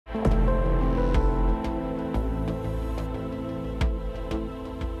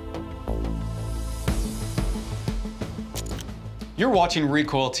You're watching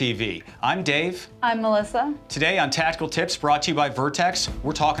Recoil TV. I'm Dave. I'm Melissa. Today on Tactical Tips brought to you by Vertx,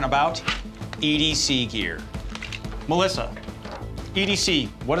 we're talking about EDC gear. Melissa, EDC,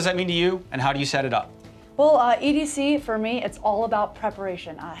 what does that mean to you and how do you set it up? Well, EDC for me, it's all about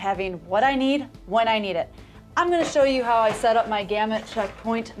preparation, having what I need when I need it. I'm going to show you how I set up my Gamut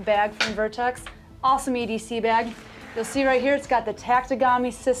Checkpoint bag from Vertx. Awesome EDC bag. You'll see right here it's got the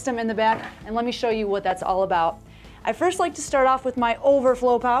Tactigami system in the back, and let me show you what that's all about. I first like to start off with my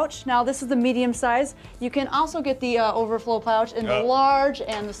overflow pouch. Now this is the medium size. You can also get the overflow pouch in the large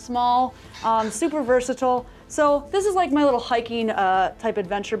and the small, super versatile. So this is like my little hiking type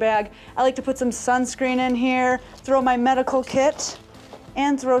adventure bag. I like to put some sunscreen in here, throw my medical kit,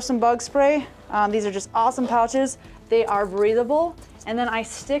 and throw some bug spray. These are just awesome pouches. They are breathable. And then I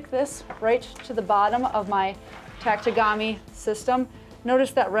stick this right to the bottom of my Tactigami system.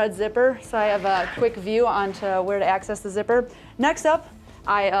 Notice that red zipper, so I have a quick view onto where to access the zipper. Next up,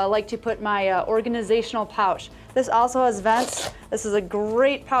 I like to put my organizational pouch. This also has vents. This is a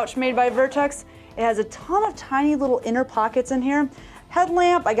great pouch made by Vertx. It has a ton of tiny little inner pockets in here.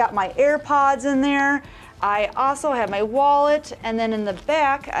 Headlamp, I got my AirPods in there. I also have my wallet, and then in the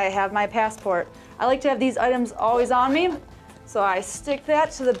back, I have my passport. I like to have these items always on me, so I stick that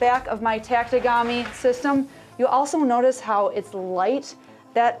to the back of my Tactigami system. You'll also notice how it's light.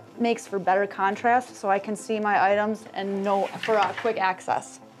 That makes for better contrast, so I can see my items and know for quick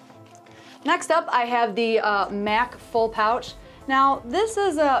access. Next up, I have the Mac full pouch. Now, this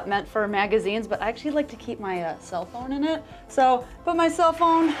is meant for magazines, but I actually like to keep my cell phone in it. So, put my cell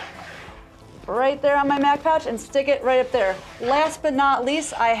phone right there on my Mac pouch and stick it right up there. Last but not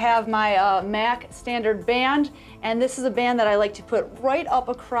least, I have my Mac standard band, and this is a band that I like to put right up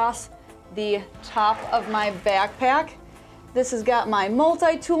across the top of my backpack. This has got my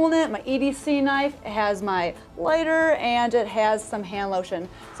multi-tool in it, my EDC knife, it has my lighter, and it has some hand lotion.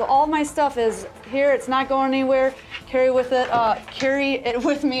 So all of my stuff is here, it's not going anywhere. Carry it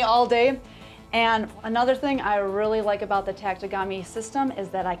with me all day. And another thing I really like about the Tactigami system is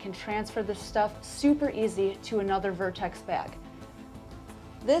that I can transfer this stuff super easy to another Vertx bag.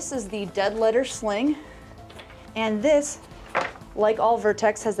 This is the dead letter sling, and this, like all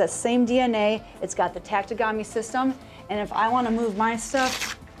Vertx, has that same DNA. It's got the Tactigami system, and if I want to move my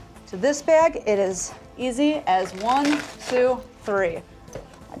stuff to this bag, it is easy as 1, 2, 3.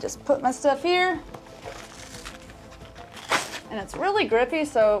 I just put my stuff here, and it's really grippy,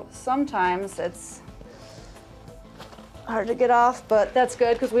 so sometimes it's hard to get off, but that's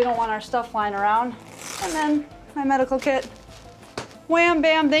good because we don't want our stuff flying around. And then my medical kit. Wham,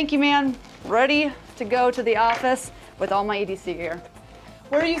 bam, thank you, man. Ready to go to the office with all my EDC gear.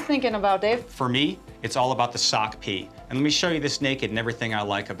 What are you thinking about, Dave? For me, it's all about the sock P. And let me show you this naked and everything I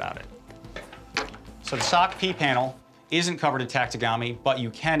like about it. So the sock P panel isn't covered in Tactigami, but you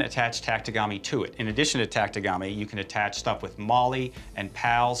can attach Tactigami to it. In addition to Tactigami, you can attach stuff with Molly and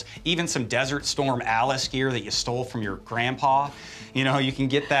pals, even some Desert Storm Alice gear that you stole from your grandpa. You know, you can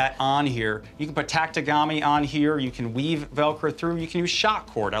get that on here. You can put Tactigami on here, you can weave Velcro through, you can use shock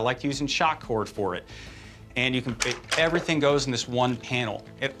cord. I like using shock cord for it. And you can, everything goes in this one panel.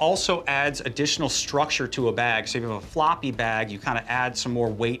 It also adds additional structure to a bag. So if you have a floppy bag, you kind of add some more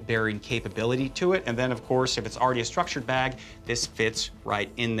weight-bearing capability to it. And then, of course, if it's already a structured bag, this fits right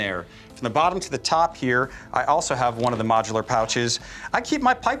in there. From the bottom to the top here, I also have one of the modular pouches. I keep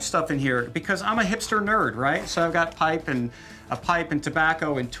my pipe stuff in here because I'm a hipster nerd, right? So I've got a pipe and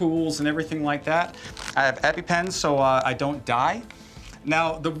tobacco and tools and everything like that. I have EpiPens so I don't die.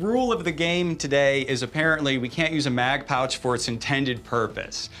 Now, the rule of the game today is apparently we can't use a mag pouch for its intended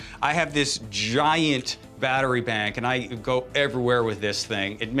purpose. I have this giant battery bank and I go everywhere with this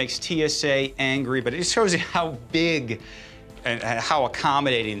thing. It makes TSA angry, but it shows you how big and how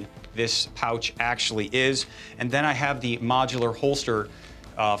accommodating this pouch actually is. And then I have the modular holster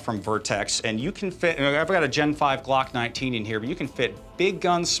from Vertx, and you can fit, I've got a Gen 5 Glock 19 in here, but you can fit big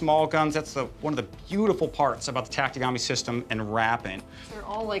guns, small guns. That's one of the beautiful parts about the Tactigami system and wrapping. They're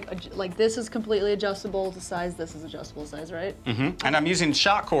all like this is completely adjustable to size, this is adjustable size, right? Mm-hmm. And I'm using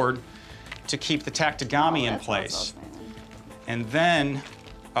shock cord to keep the Tactigami in place. And then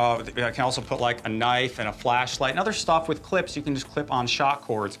I can also put like a knife and a flashlight and other stuff with clips. You can just clip on shock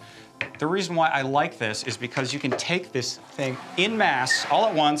cords. The reason why I like this is because you can take this thing en masse, all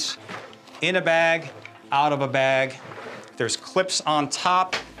at once, in a bag, out of a bag. There's clips on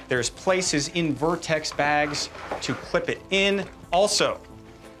top. There's places in Vertx bags to clip it in. Also,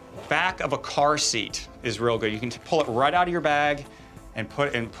 back of a car seat is real good. You can pull it right out of your bag and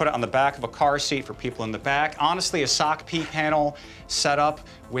put it on the back of a car seat for people in the back. Honestly, a sock P panel set up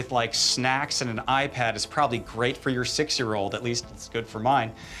with like snacks and an iPad is probably great for your 6-year-old, at least it's good for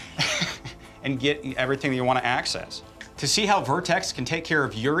mine, and get everything that you want to access. To see how Vertx can take care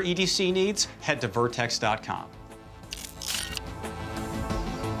of your EDC needs, head to vertx.com.